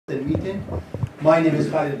Meeting. My name is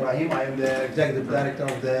Khaliil Ibrahim. I am the Executive Director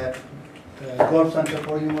of the Gulf Center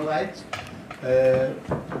for Human Rights.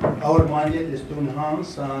 Our mandate is to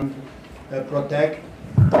enhance and protect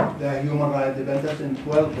the human rights defenders in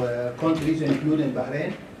 12 countries, including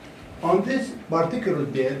Bahrain. On this particular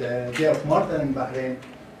day, the Day of Martyrs in Bahrain,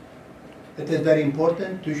 it is very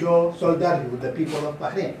important to show solidarity with the people of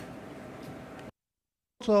Bahrain.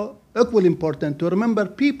 Also, equally important to remember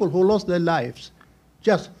people who lost their lives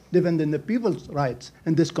just defending the people's rights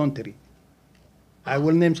in this country. I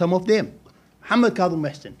will name some of them. Mohammed Kadhim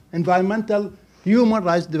Mohsen, environmental human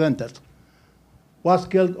rights defender, was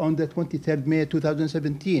killed on the 23rd May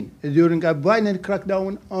 2017 during a violent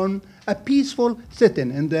crackdown on a peaceful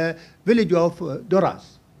sit-in in the village of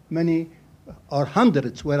Doras. Many or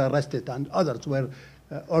hundreds were arrested and others were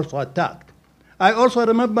also attacked. I also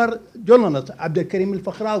remember journalist Abdel Karim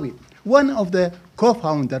al-Fakhrawi, one of the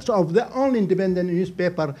co-founders of the only independent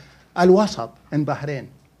newspaper Al-Wasat in Bahrain.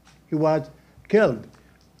 He was killed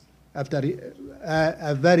after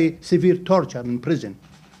a very severe torture in prison.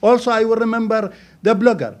 Also, I will remember the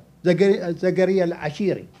blogger, Zakaria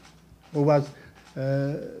al-Ashiri, who was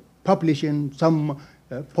publishing some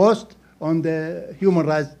posts on the human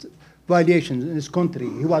rights violations in his country.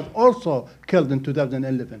 He was also killed in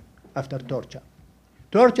 2011 after torture.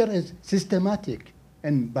 Torture is systematic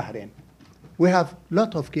in Bahrain. We have a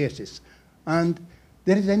lot of cases, and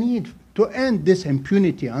there is a need to end this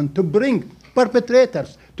impunity and to bring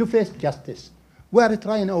perpetrators to face justice. We are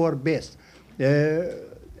trying our best.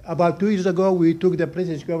 About 2 years ago, we took the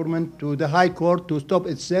British government to the High Court to stop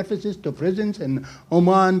its services to prisons in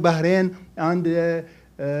Oman, Bahrain, and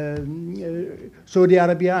Saudi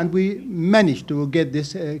Arabia, and we managed to get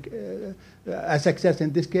this a success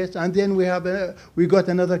in this case. And then we got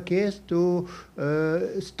another case to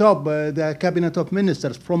stop the Cabinet of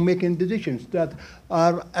Ministers from making decisions that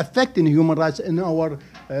are affecting human rights in our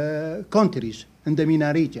countries in the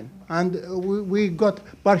MENA region. And we got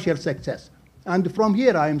partial success. And from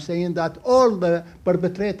here, I am saying that all the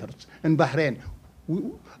perpetrators in Bahrain,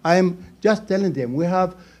 I am just telling them, we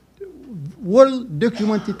have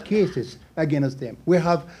well-documented cases against them. We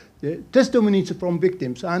have testimonies from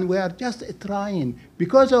victims, and we are just trying,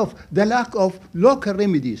 because of the lack of local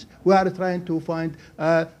remedies, we are trying to find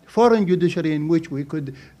a foreign judiciary in which we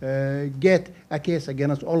could get a case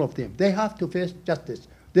against all of them. They have to face justice.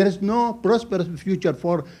 There is no prosperous future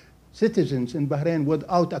for citizens in Bahrain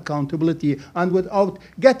without accountability and without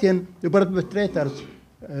getting the perpetrators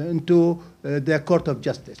into the court of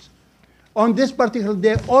justice. On this particular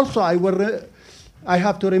day, also, I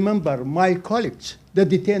have to remember my colleagues, the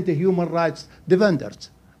detained human rights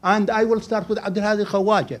defenders. And I will start with Abdelhadi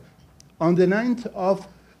Khawaja. On the 9th of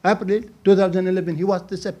April 2011, he was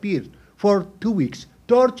disappeared for 2 weeks,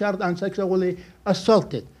 tortured and sexually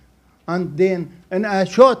assaulted. And then in a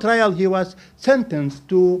short trial, he was sentenced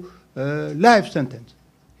to life sentence.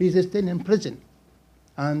 He's still in prison.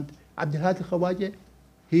 And Abdelhadi Khawaja,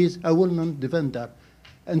 he is a well-known defender,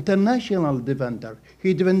 international defender.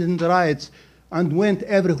 He defended the rights and went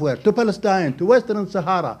everywhere, to Palestine, to Western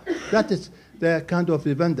Sahara. That is the kind of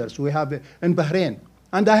defenders we have in Bahrain.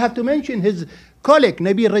 And I have to mention his colleague,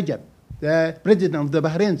 Nabil Rajab, the president of the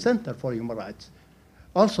Bahrain Center for Human Rights.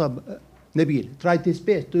 Also, Nabil tried his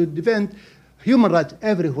best to defend human rights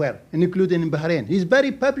everywhere, including in Bahrain. He's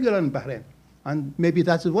very popular in Bahrain. And maybe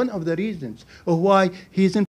that's one of the reasons of why he's in